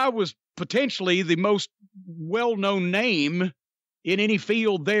 And I was potentially the most well-known name in any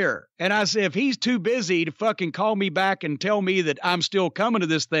field there. And I said, if he's too busy to fucking call me back and tell me that I'm still coming to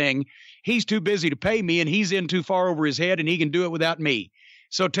this thing, he's too busy to pay me and he's in too far over his head and he can do it without me.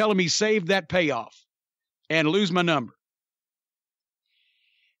 So tell him he saved that payoff and lose my number.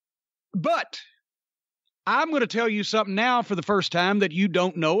 But I'm going to tell you something now for the first time that you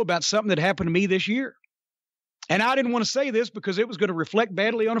don't know about something that happened to me this year. And I didn't want to say this because it was going to reflect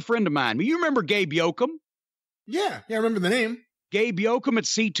badly on a friend of mine. You remember Gabe Yoakum? Yeah, I remember the name. Gabe Yoakum at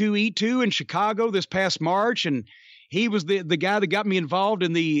C2E2 in Chicago this past March, and he was the guy that got me involved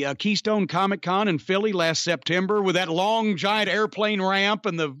in the Keystone Comic Con in Philly last September with that long, giant airplane ramp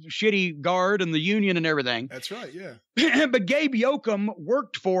and the shitty guard and the union and everything. That's right, yeah. But Gabe Yoakum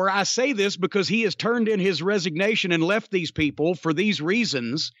worked for, I say this because he has turned in his resignation and left these people for these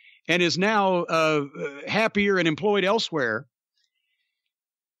reasons and is now happier and employed elsewhere.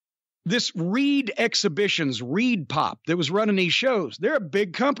 This Reed Exhibitions, Reed Pop, that was running these shows. They're a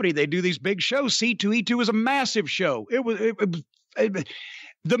big company. They do these big shows. C2E2 was a massive show. It was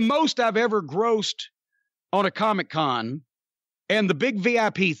the most I've ever grossed on a Comic-Con. And the big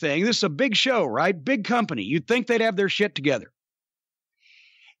VIP thing, this is a big show, right? Big company. You'd think they'd have their shit together.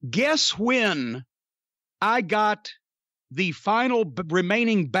 Guess when I got the final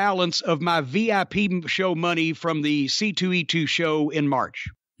remaining balance of my VIP show money from the C2E2 show in March?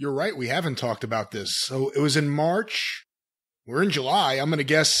 You're right. We haven't talked about this. So it was in March. We're in July. I'm going to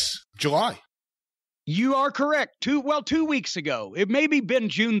guess July. You are correct. 2 weeks ago. It may be been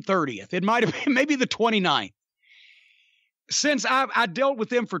June 30th. It might have been maybe the 29th. Since I dealt with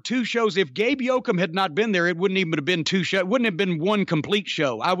them for 2 shows, if Gabe Yoakum had not been there, it wouldn't even have been 2 shows. It wouldn't have been one complete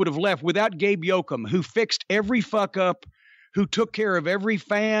show. I would have left without Gabe Yoakum, who fixed every fuck up, who took care of every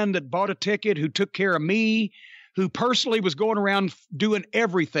fan that bought a ticket, who took care of me, who personally was going around doing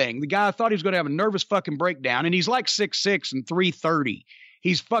everything. The guy thought he was going to have a nervous fucking breakdown, and he's like 6'6" and 330.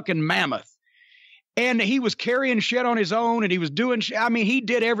 He's fucking mammoth. And he was carrying shit on his own, and he was doing I mean, he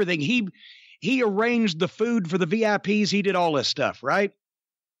did everything. He arranged the food for the VIPs. He did all this stuff, right?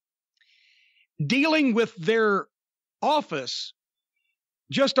 Dealing with their office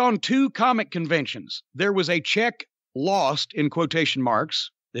just on 2 comic conventions. There was a check lost, in quotation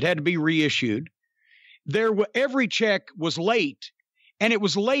marks, that had to be reissued. Every check was late, and it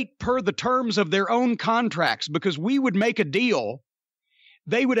was late per the terms of their own contracts, because we would make a deal,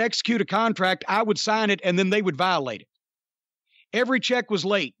 they would execute a contract, I would sign it, and then they would violate it. Every check was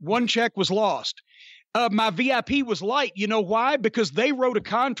late. 1 check was lost. My VIP was light. You know why? Because they wrote a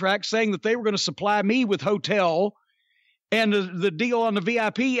contract saying that they were going to supply me with hotel and the deal on the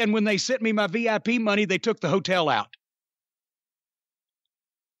VIP, and when they sent me my VIP money, they took the hotel out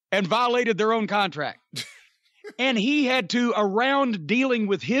and violated their own contract. And he had to, around dealing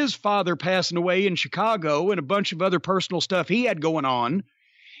with his father passing away in Chicago and a bunch of other personal stuff he had going on,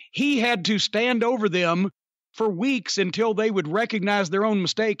 he had to stand over them for weeks until they would recognize their own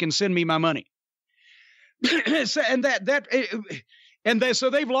mistake and send me my money. So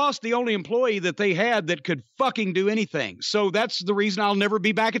they've lost the only employee that they had that could fucking do anything. So that's the reason I'll never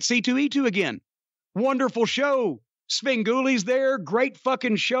be back at C2E2 again. Wonderful show. Svenguli's there. Great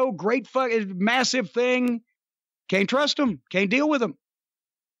fucking show. Great fucking massive thing. Can't trust them. Can't deal with them.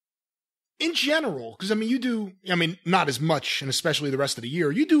 In general, because, I mean, you do, I mean, not as much, and especially the rest of the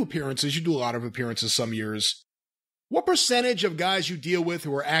year, you do appearances. You do a lot of appearances some years. What percentage of guys you deal with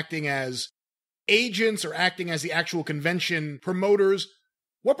who are acting as agents or acting as the actual convention promoters,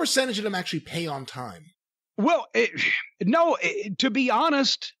 what percentage of them actually pay on time? Well, to be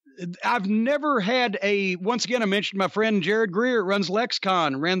honest, I've never had once again, I mentioned my friend Jared Greer runs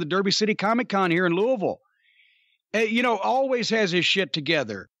LexCon, ran the Derby City Comic Con here in Louisville. Always has his shit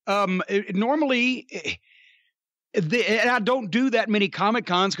together. Normally, and I don't do that many Comic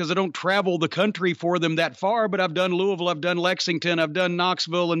Cons because I don't travel the country for them that far, but I've done Louisville, I've done Lexington, I've done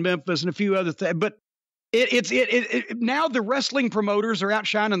Knoxville and Memphis and a few other things. But now the wrestling promoters are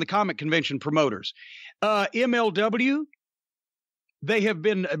outshining the comic convention promoters. MLW, they have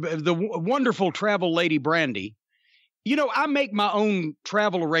been the wonderful travel lady Brandy. I make my own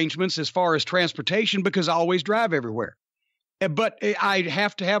travel arrangements as far as transportation because I always drive everywhere. But I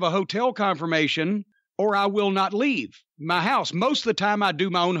have to have a hotel confirmation or I will not leave my house. Most of the time I do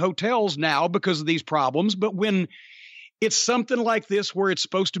my own hotels now because of these problems. But when it's something like this where it's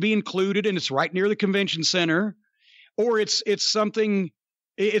supposed to be included and it's right near the convention center, or it's something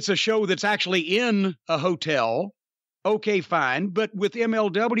It's a show that's actually in a hotel. Okay, fine. But with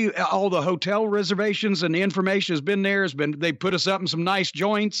MLW, all the hotel reservations and the information has been there. They put us up in some nice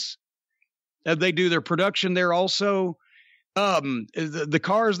joints. They do their production there also. The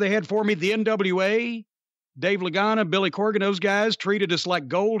cars they had for me, the NWA, Dave Lagana, Billy Corgan, those guys treated us like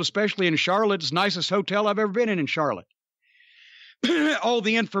gold, especially in Charlotte. It's the nicest hotel I've ever been in Charlotte. All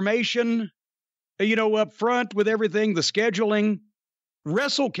the information, up front with everything, the scheduling.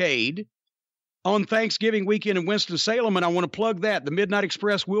 WrestleCade on Thanksgiving weekend in Winston-Salem, and I want to plug that. The Midnight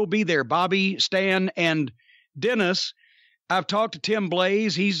Express will be there. Bobby, Stan, and Dennis. I've talked to Tim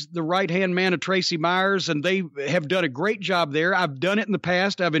Blaze. He's the right-hand man of Tracy Myers, and they have done a great job there. I've done it in the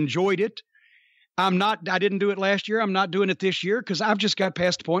past. I've enjoyed it. I didn't do it last year. I'm not doing it this year because I've just got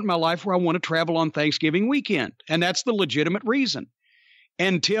past the point in my life where I want to travel on Thanksgiving weekend, and that's the legitimate reason.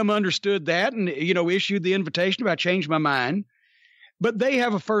 And Tim understood that and, issued the invitation, but I changed my mind. But they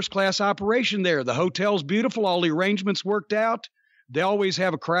have a first-class operation there. The hotel's beautiful. All the arrangements worked out. They always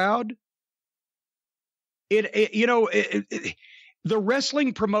have a crowd. The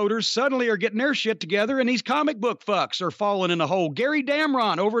wrestling promoters suddenly are getting their shit together, and these comic book fucks are falling in a hole. Gary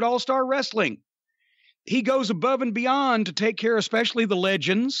Damron over at All-Star Wrestling. He goes above and beyond to take care, especially the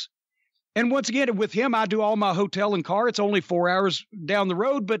legends. And once again, with him, I do all my hotel and car. It's only 4 hours down the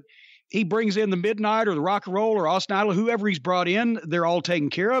road, but he brings in the Midnight or the Rock and Roll or Austin Idol, whoever he's brought in. They're all taken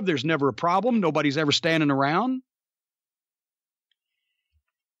care of. There's never a problem. Nobody's ever standing around.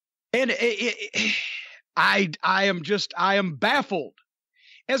 And I am baffled.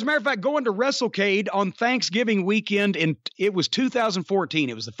 As a matter of fact, going to WrestleCade on Thanksgiving weekend, it was 2014.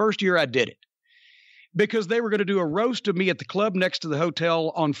 It was the first year I did it. Because they were going to do a roast of me at the club next to the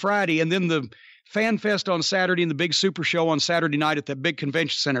hotel on Friday, and then the Fan Fest on Saturday and the big super show on Saturday night at that big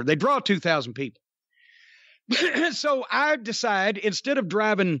convention center. They draw 2,000 people. So I decide, instead of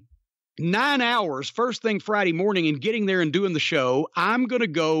driving 9 hours first thing Friday morning and getting there and doing the show, I'm going to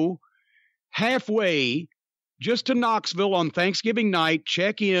go halfway just to Knoxville on Thanksgiving night,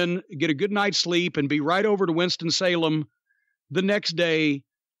 check in, get a good night's sleep, and be right over to Winston-Salem the next day,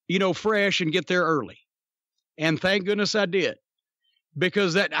 fresh, and get there early. And thank goodness I did.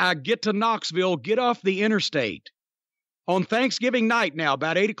 Because I get to Knoxville, get off the interstate on Thanksgiving night now,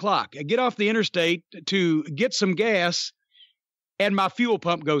 about 8 o'clock. I get off the interstate to get some gas, and my fuel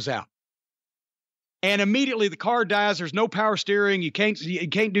pump goes out. And immediately the car dies. There's no power steering. You can't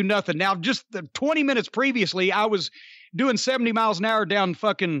do nothing. Now, just 20 minutes previously, I was doing 70 miles an hour down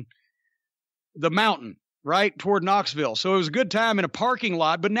fucking the mountain, right, toward Knoxville. So it was a good time in a parking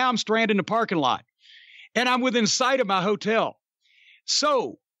lot, but now I'm stranded in a parking lot. And I'm within sight of my hotel.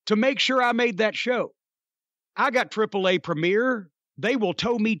 So, to make sure I made that show, I got AAA Premier. They will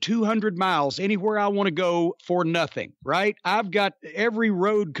tow me 200 miles anywhere I want to go for nothing, right? I've got every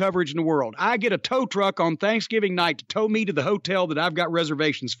road coverage in the world. I get a tow truck on Thanksgiving night to tow me to the hotel that I've got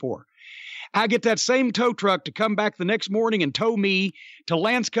reservations for. I get that same tow truck to come back the next morning and tow me to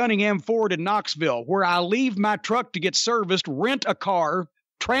Lance Cunningham Ford in Knoxville, where I leave my truck to get serviced, rent a car,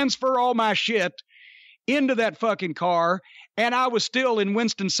 transfer all my shit into that fucking car, and I was still in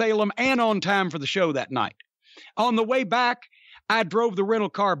Winston-Salem and on time for the show that night. On the way back, I drove the rental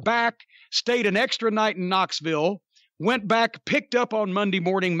car back, stayed an extra night in Knoxville, went back, picked up on Monday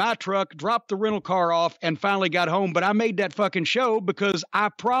morning my truck, dropped the rental car off, and finally got home. But I made that fucking show because I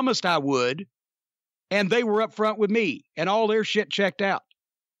promised I would, and they were up front with me, and all their shit checked out.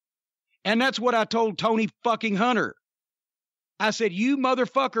 And that's what I told Tony fucking Hunter. I said, you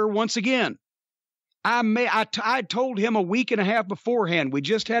motherfucker, once again. I told him a week and a half beforehand. We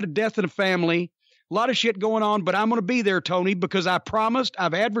just had a death in the family. A lot of shit going on, but I'm going to be there, Tony, because I promised.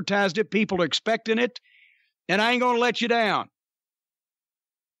 I've advertised it. People are expecting it, and I ain't going to let you down.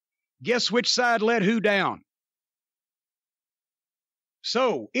 Guess which side let who down?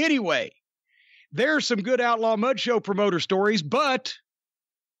 So, anyway, there's some good Outlaw Mud Show promoter stories, but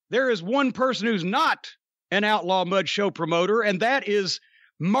there is one person who's not an Outlaw Mud Show promoter, and that is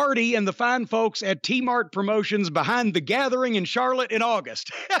Marty and the fine folks at T-Mart Promotions behind the Gathering in Charlotte in August.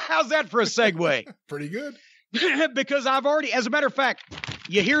 How's that for a segue? Pretty good. Because I've already, as a matter of fact,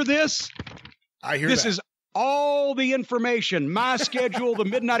 you hear this? I hear this that. Is all the information, my schedule, the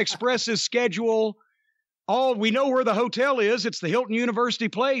Midnight Express's schedule. All we know where the hotel is. It's the Hilton University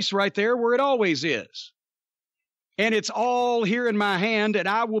Place right there where it always is. And it's all here in my hand, and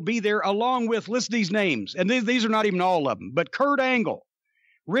I will be there along with, list these names, and these are not even all of them, but Kurt Angle,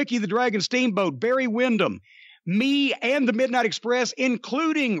 Ricky the Dragon Steamboat, Barry Windham, me and the Midnight Express,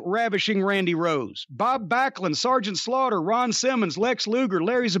 including Ravishing Randy Rose, Bob Backlund, Sergeant Slaughter, Ron Simmons, Lex Luger,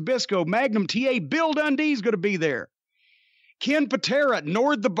 Larry Zbyszko, Magnum TA, Bill Dundee's going to be there. Ken Patera,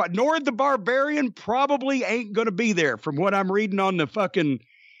 Nord the Barbarian probably ain't going to be there from what I'm reading on the fucking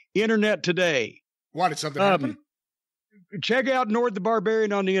internet today. Why, did something happen? Check out Nord the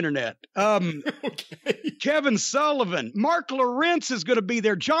Barbarian on the internet. Okay. Kevin Sullivan, Mark Lawrence is going to be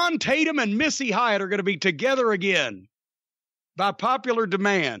there. John Tatum and Missy Hyatt are going to be together again by popular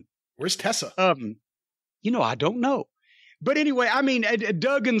demand. Where's Tessa? I don't know. But anyway, I mean,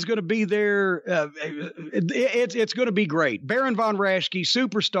 Duggan's going to be there. It's going to be great. Baron von Raschke,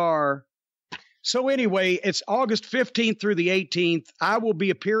 Superstar. So anyway, it's August 15th through the 18th. I will be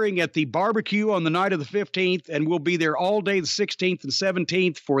appearing at the barbecue on the night of the 15th, and we'll be there all day the 16th and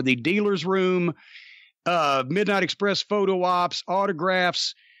 17th for the dealer's room, Midnight Express photo ops,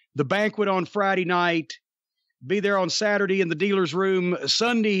 autographs, the banquet on Friday night. Be there on Saturday in the dealer's room.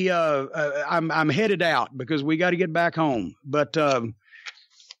 Sunday, I'm headed out because we got to get back home. But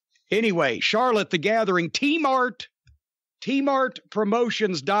anyway, Charlotte, the Gathering,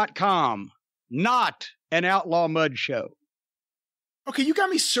 tmartpromotions.com, not an Outlaw Mud show. Okay, you got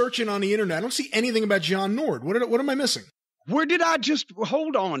me searching on the internet. I don't see anything about John Nord. What am I missing? Where did I just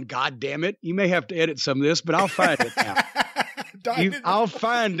hold on? God damn it! You may have to edit some of this, but I'll find it now. I'll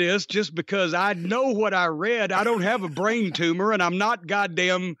find this just because I know what I read. I don't have a brain tumor, and I'm not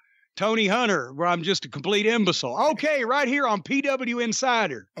goddamn Tony Hunter, where I'm just a complete imbecile. Okay, right here on PW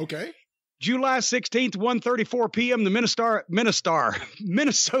Insider. Okay. July 16th, 1:34 p.m., the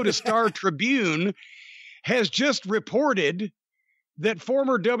Minnesota Star Tribune has just reported that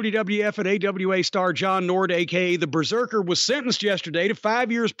former WWF and AWA star John Nord, a.k.a. the Berserker, was sentenced yesterday to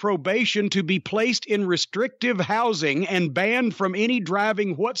 5 years probation to be placed in restrictive housing and banned from any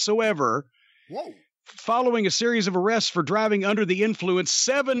driving whatsoever. Whoa. Following a series of arrests for driving under the influence,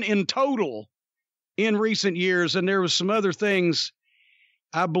 7 in total in recent years. And there was some other things.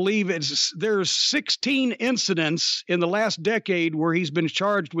 I believe there's 16 incidents in the last decade where he's been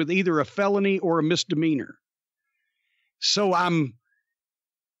charged with either a felony or a misdemeanor. So I'm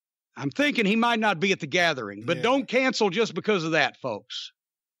thinking he might not be at the Gathering, but don't cancel just because of that, folks.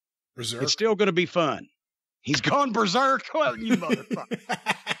 Berserk. It's still going to be fun. He's gone berserk. Well, you motherfucker.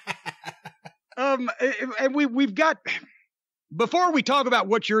 And we've got, before we talk about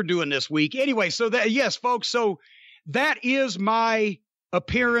what you're doing this week, anyway, so that, yes, folks, so that is my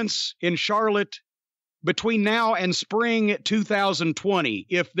appearance in Charlotte between now and spring 2020.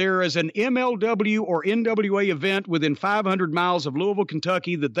 If there is an MLW or NWA event within 500 miles of Louisville,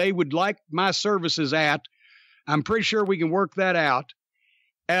 Kentucky that they would like my services at, I'm pretty sure we can work that out.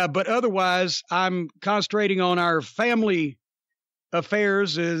 But otherwise, I'm concentrating on our family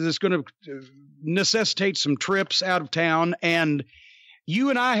affairs. It's going to necessitate some trips out of town. And you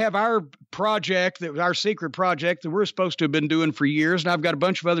and I have our project, our secret project that we're supposed to have been doing for years. And I've got a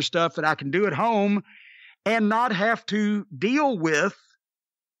bunch of other stuff that I can do at home and not have to deal with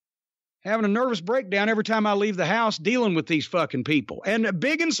having a nervous breakdown every time I leave the house dealing with these fucking people. And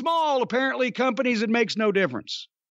big and small, apparently, companies, it makes no difference.